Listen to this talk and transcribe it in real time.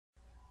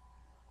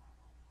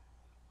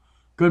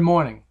Good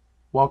morning.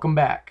 Welcome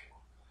back.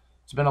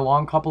 It's been a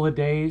long couple of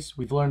days.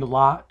 We've learned a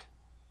lot.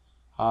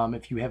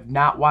 If you have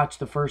not watched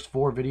the first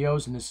 4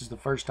 videos and this is the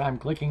first time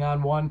clicking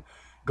on one,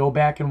 go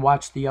back and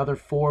watch the other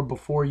 4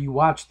 before you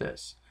watch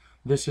this.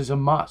 This is a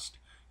must.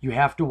 You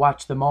have to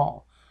watch them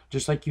all.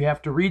 Just like you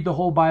have to read the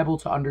whole Bible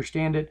to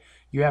understand it,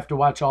 you have to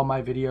watch all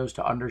my videos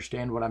to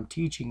understand what I'm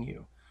teaching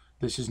you.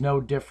 This is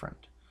no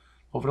different.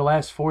 Over the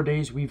last 4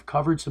 days, we've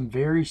covered some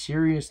very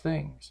serious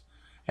things,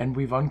 and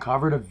we've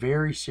uncovered a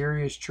very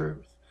serious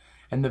truth.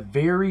 And the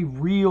very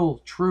real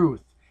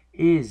truth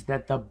is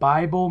that the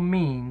Bible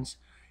means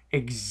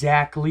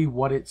exactly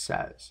what it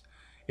says.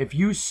 If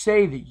you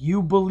say that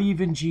you believe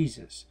in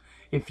Jesus,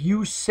 if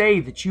you say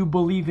that you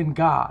believe in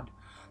God,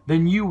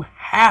 then you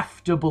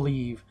have to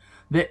believe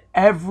that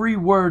every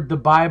word the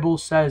Bible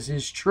says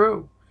is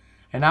true.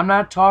 And I'm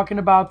not talking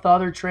about the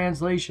other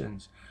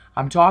translations.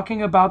 I'm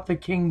talking about the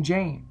King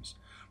James,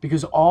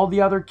 because all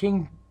the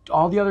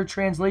other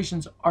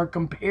translations are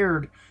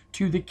compared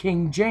to the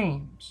King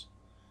James.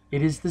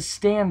 It is the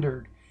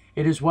standard.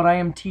 It is what I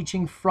am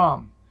teaching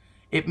from.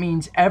 It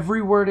means every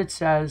word it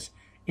says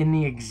in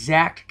the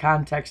exact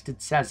context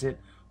it says it,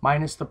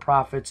 minus the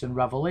prophets and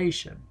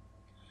Revelation.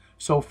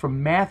 So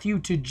from Matthew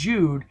to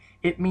Jude,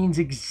 it means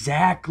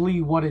exactly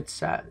what it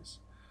says.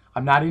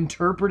 I'm not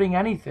interpreting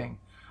anything.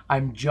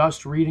 I'm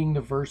just reading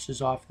the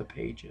verses off the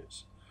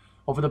pages.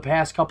 Over the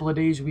past couple of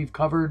days, we've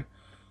covered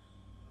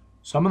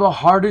some of the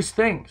hardest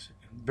things,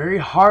 very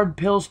hard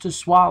pills to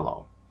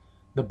swallow.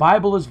 The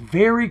Bible is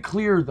very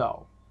clear,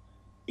 though.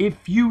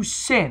 If you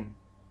sin,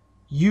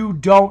 you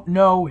don't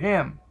know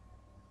Him.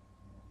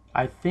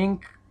 I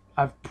think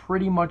I've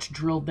pretty much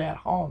drilled that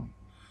home.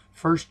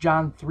 1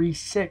 John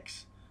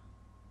 3:6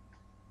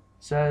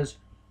 says,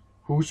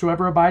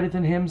 "Whosoever abideth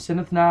in Him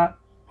sinneth not.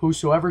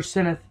 Whosoever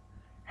sinneth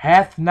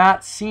hath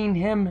not seen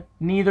Him,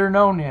 neither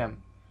known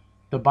Him."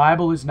 The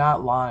Bible is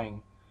not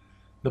lying.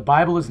 The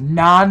Bible is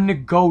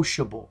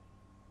non-negotiable.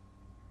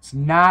 It's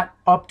not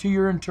up to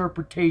your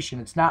interpretation.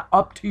 It's not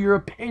up to your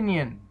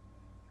opinion.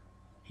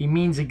 He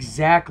means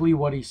exactly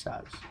what he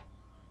says.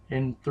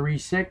 In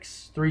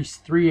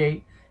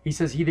 3:8, he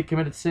says, "He that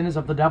committeth sin is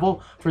of the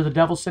devil, for the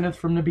devil sinneth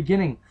from the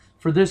beginning.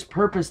 For this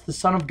purpose the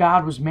Son of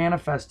God was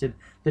manifested,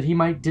 that he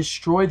might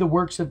destroy the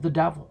works of the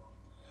devil."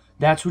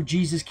 That's what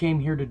Jesus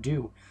came here to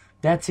do.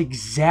 That's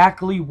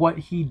exactly what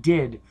he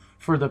did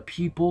for the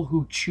people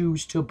who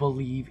choose to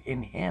believe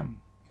in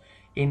him.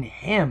 In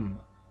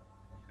him.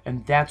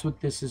 And that's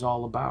what this is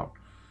all about.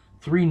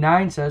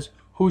 3:9 says,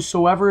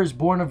 "Whosoever is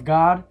born of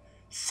God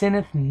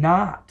sinneth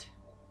not."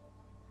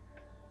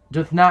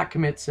 Doth not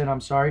commit sin,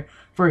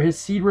 for his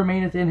seed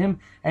remaineth in him,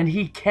 and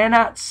he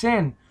cannot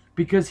sin,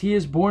 because he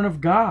is born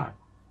of God.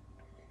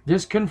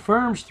 This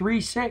confirms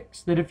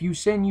 3:6, that if you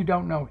sin, you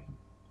don't know him.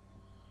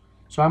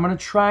 So I'm going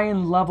to try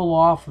and level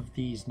off of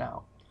these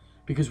now,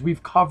 because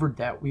we've covered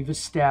that. We've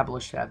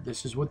established that.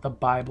 This is what the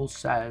Bible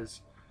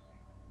says.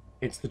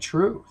 It's the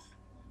truth.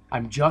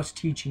 I'm just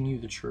teaching you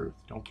the truth.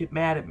 Don't get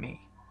mad at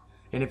me.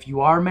 And if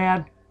you are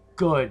mad,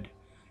 good.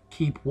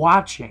 Keep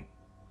watching.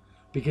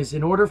 Because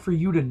in order for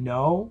you to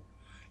know,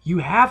 you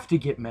have to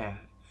get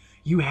mad.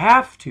 You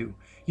have to.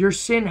 Your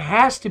sin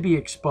has to be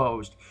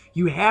exposed.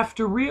 You have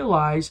to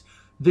realize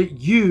that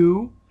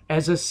you,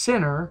 as a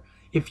sinner,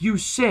 if you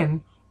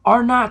sin,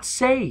 are not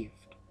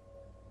saved.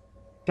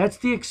 That's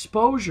the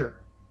exposure.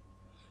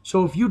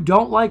 So if you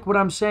don't like what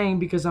I'm saying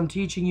because I'm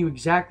teaching you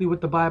exactly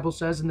what the Bible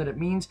says and that it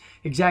means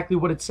exactly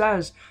what it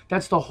says,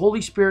 that's the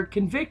Holy Spirit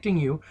convicting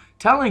you,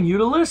 telling you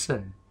to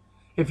listen.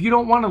 If you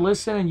don't want to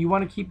listen and you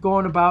want to keep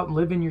going about and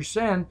live in your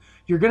sin,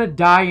 you're going to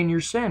die in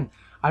your sin.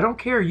 I don't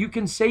care. You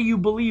can say you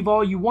believe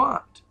all you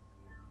want.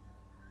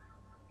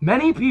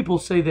 Many people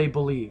say they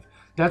believe.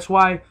 That's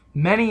why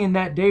many in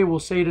that day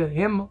will say to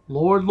him,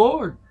 "Lord,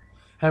 Lord,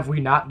 have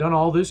we not done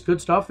all this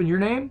good stuff in your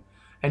name?"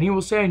 And he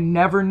will say, "I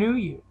never knew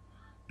you,"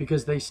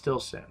 because they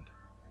still sinned.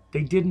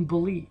 They didn't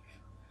believe.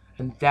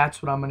 And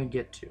that's what I'm going to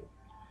get to.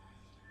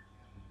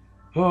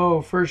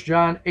 1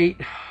 John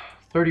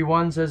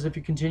 8:31 says, "If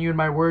you continue in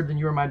my word, then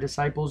you are my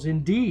disciples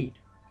indeed."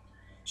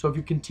 So if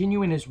you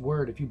continue in his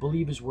word, if you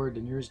believe his word,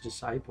 then you're his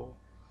disciple.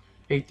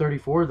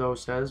 8:34 though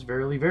says,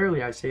 "Verily,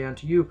 verily, I say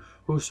unto you,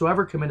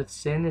 whosoever committeth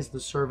sin is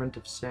the servant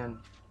of sin."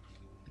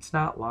 It's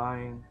not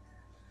lying.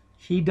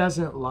 He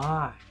doesn't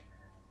lie.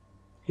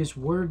 His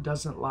word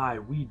doesn't lie.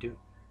 We do.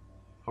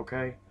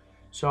 Okay?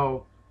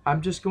 So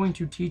I'm just going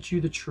to teach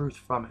you the truth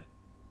from it.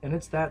 And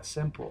it's that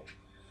simple.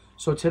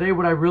 So today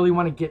what I really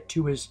want to get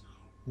to is,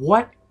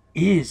 what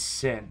is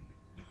sin?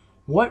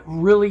 What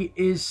really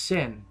is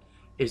sin?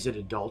 Is it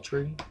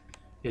adultery?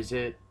 Is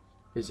it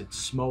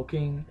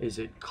smoking? Is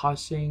it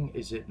cussing?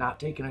 Is it not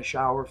taking a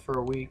shower for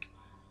a week?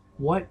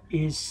 What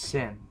is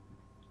sin?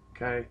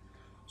 Okay?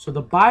 So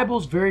the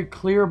Bible's very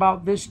clear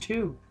about this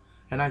too.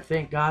 And I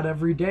thank God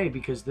every day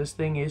because this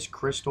thing is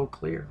crystal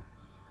clear.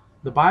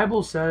 The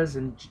Bible says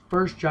in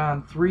 1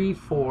 John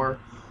 3:4,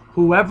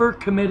 "Whoever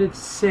committeth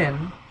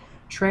sin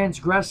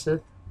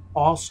transgresseth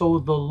also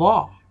the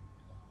law.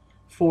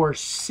 For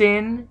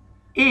sin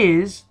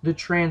is the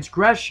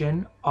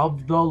transgression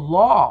of the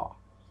law."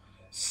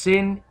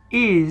 Sin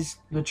is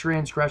the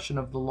transgression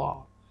of the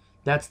law.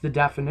 That's the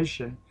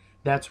definition.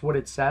 That's what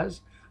it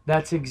says.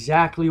 That's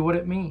exactly what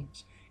it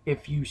means.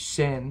 If you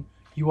sin,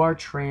 you are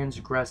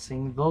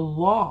transgressing the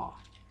law.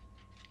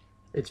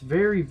 It's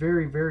very,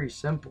 very, very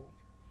simple.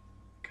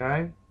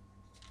 Okay?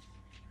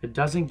 It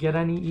doesn't get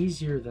any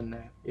easier than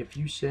that. If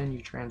you sin,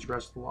 you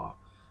transgress the law.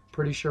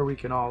 Pretty sure we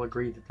can all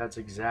agree that that's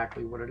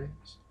exactly what it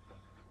is.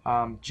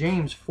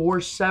 James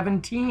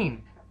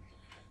 4:17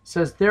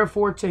 says,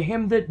 therefore to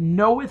him that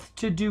knoweth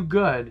to do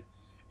good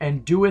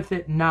and doeth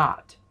it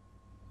not,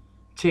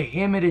 to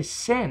him it is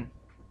sin.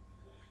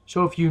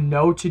 So if you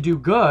know to do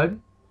good,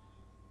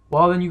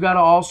 well, then you got to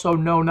also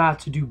know not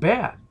to do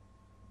bad.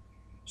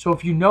 So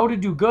if you know to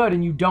do good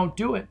and you don't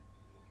do it,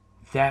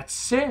 that's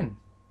sin,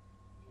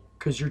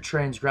 because you're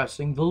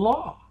transgressing the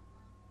law,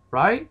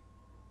 right?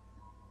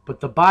 But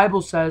the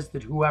Bible says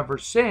that whoever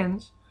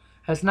sins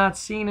has not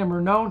seen him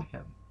or known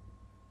him.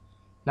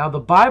 Now the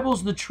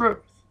Bible's the truth.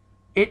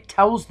 It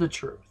tells the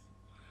truth.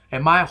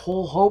 And my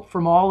whole hope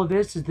from all of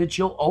this is that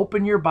you'll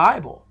open your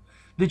Bible,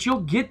 that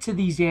you'll get to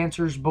these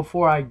answers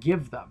before I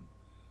give them,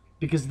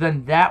 because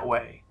then that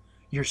way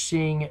you're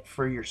seeing it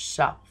for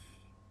yourself.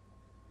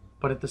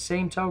 But at the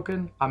same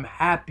token, I'm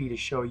happy to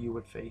show you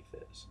what faith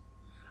is.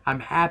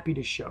 I'm happy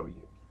to show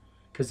you.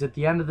 Because at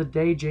the end of the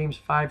day, James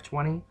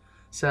 5:20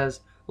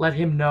 says, let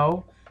him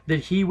know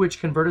that he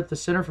which converteth the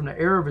sinner from the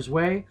error of his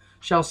way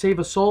shall save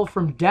a soul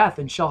from death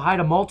and shall hide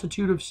a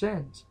multitude of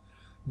sins.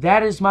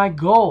 That is my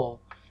goal,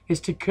 is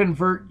to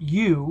convert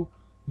you,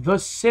 the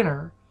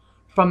sinner,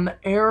 from the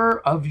error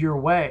of your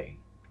way,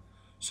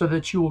 so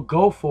that you will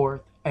go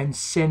forth and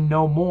sin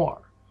no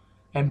more,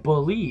 and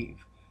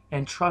believe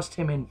and trust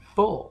him in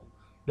full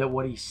that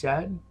what he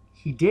said,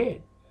 he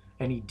did,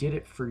 and he did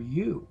it for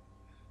you,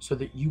 so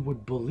that you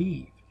would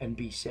believe and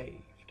be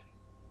saved.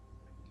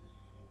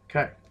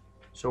 Okay,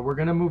 so we're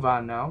going to move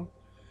on now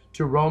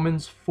to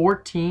Romans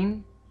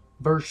 14,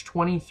 verse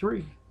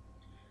 23.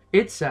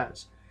 It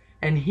says,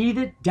 and he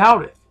that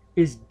doubteth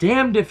is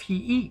damned if he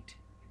eat,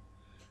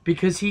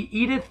 because he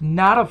eateth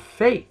not of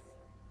faith.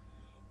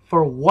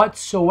 For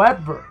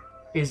whatsoever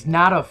is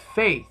not of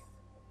faith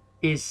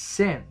is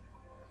sin.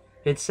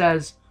 It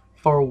says,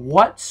 for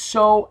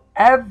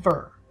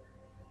whatsoever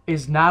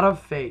is not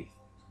of faith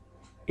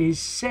is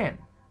sin.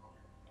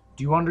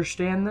 Do you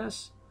understand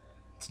this?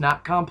 It's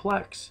not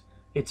complex.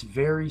 It's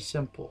very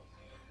simple.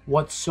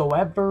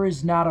 Whatsoever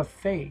is not of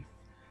faith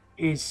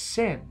is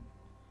sin.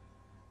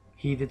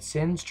 He that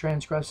sins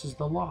transgresses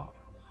the law.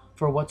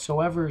 For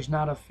whatsoever is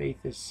not of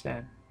faith is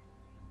sin.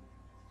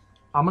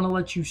 I'm going to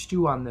let you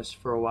stew on this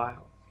for a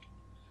while.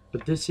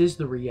 But this is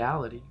the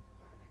reality.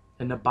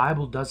 And the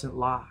Bible doesn't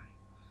lie.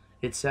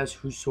 It says,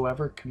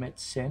 whosoever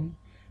commits sin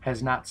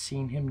has not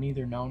seen him,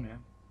 neither known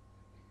him.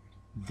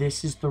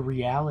 This is the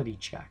reality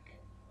check.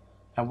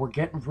 And we're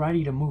getting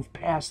ready to move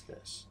past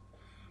this.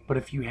 But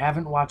if you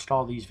haven't watched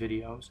all these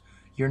videos,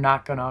 you're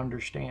not going to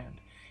understand.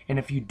 And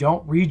if you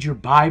don't read your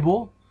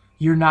Bible,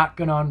 you're not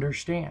going to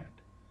understand.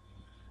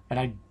 And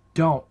I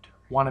don't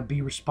want to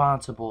be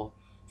responsible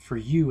for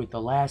you at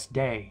the last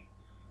day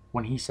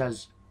when he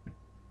says,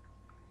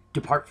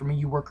 depart from me,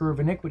 you worker of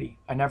iniquity.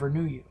 I never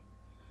knew you.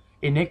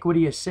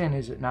 Iniquity is sin,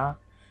 is it not?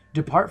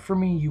 Depart from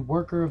me, you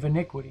worker of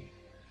iniquity.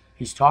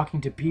 He's talking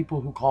to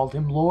people who called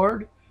him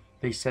Lord.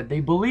 They said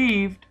they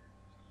believed,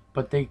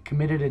 but they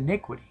committed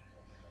iniquity.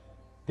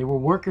 They were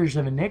workers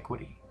of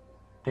iniquity.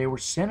 They were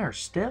sinners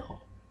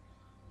still.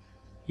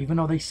 Even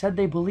though they said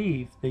they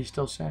believed, they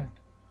still sinned.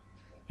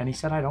 And he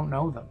said, I don't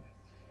know them.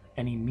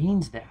 And he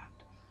means that.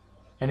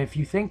 And if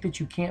you think that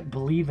you can't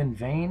believe in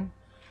vain,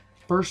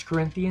 1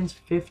 Corinthians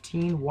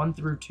 15, 1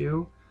 through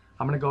 2,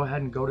 I'm going to go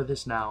ahead and go to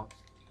this now,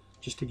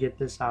 just to get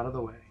this out of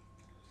the way.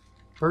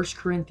 1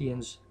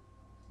 Corinthians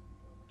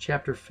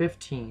chapter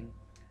 15,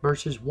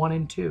 verses 1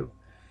 and 2.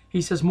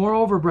 He says,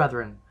 moreover,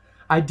 brethren,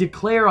 I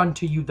declare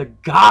unto you the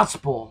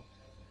gospel.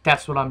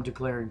 That's what I'm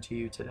declaring to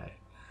you today.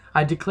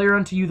 I declare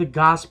unto you the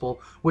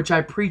gospel which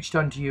I preached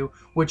unto you,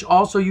 which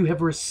also you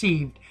have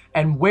received,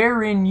 and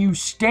wherein you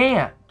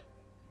stand,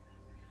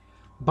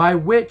 by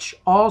which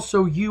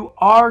also you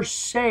are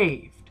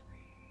saved,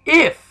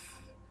 if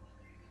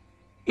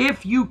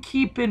you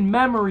keep in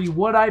memory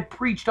what I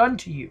preached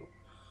unto you,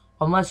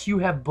 unless you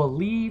have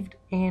believed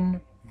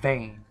in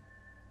vain.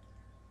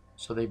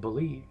 So they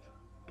believe,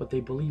 but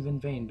they believe in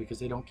vain because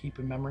they don't keep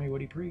in memory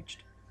what he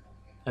preached.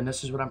 And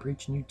this is what I'm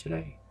preaching you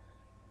today.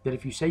 That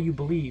if you say you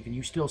believe and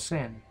you still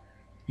sin,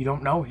 you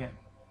don't know him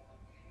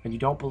and you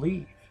don't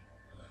believe.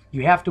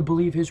 You have to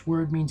believe his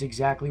word means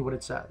exactly what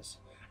it says.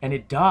 And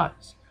it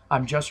does.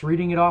 I'm just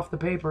reading it off the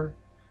paper.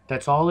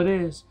 That's all it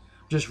is.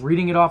 Just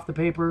reading it off the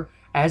paper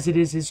as it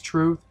is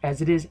truth,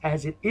 as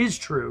it is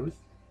truth,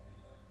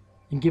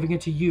 and giving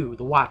it to you,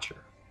 the watcher,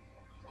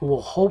 who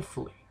will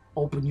hopefully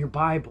open your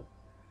Bible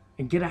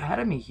and get ahead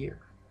of me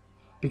here.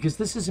 Because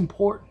this is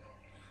important.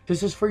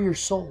 This is for your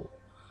soul.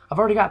 I've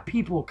already got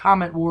people,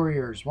 comment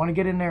warriors, want to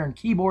get in there and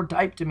keyboard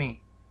type to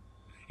me.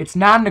 It's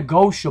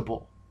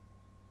non-negotiable.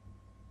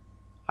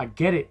 I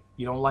get it.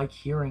 You don't like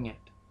hearing it.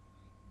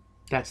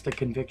 That's the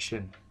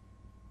conviction.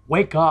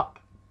 Wake up.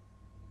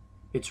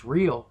 It's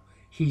real.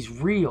 He's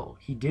real.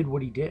 He did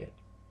what he did.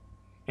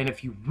 And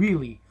if you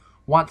really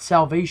want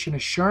salvation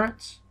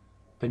assurance,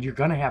 then you're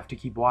going to have to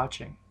keep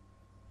watching.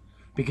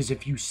 Because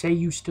if you say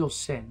you still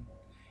sin,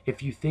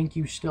 if you think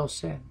you still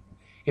sin,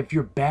 if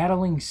you're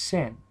battling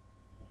sin,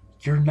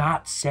 you're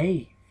not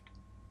saved.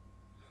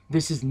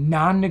 This is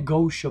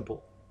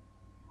non-negotiable.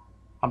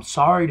 I'm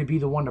sorry to be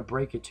the one to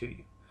break it to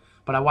you,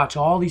 but I watch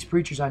all these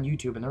preachers on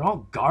YouTube and they're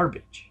all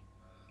garbage.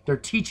 They're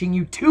teaching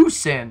you to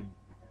sin.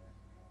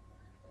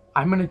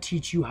 I'm going to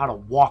teach you how to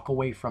walk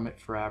away from it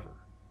forever.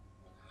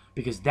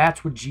 Because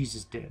that's what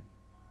Jesus did.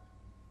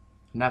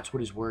 And that's what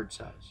his word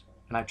says.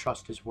 And I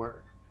trust his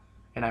word.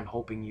 And I'm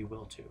hoping you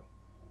will too.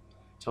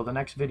 Till the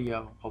next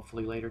video,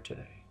 hopefully later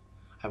today,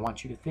 I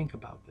want you to think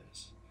about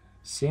this.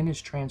 Sin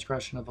is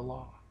transgression of the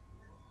law.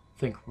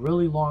 Think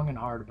really long and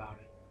hard about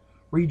it.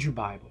 Read your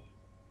Bible.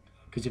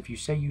 Because if you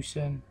say you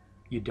sin,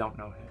 you don't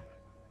know him.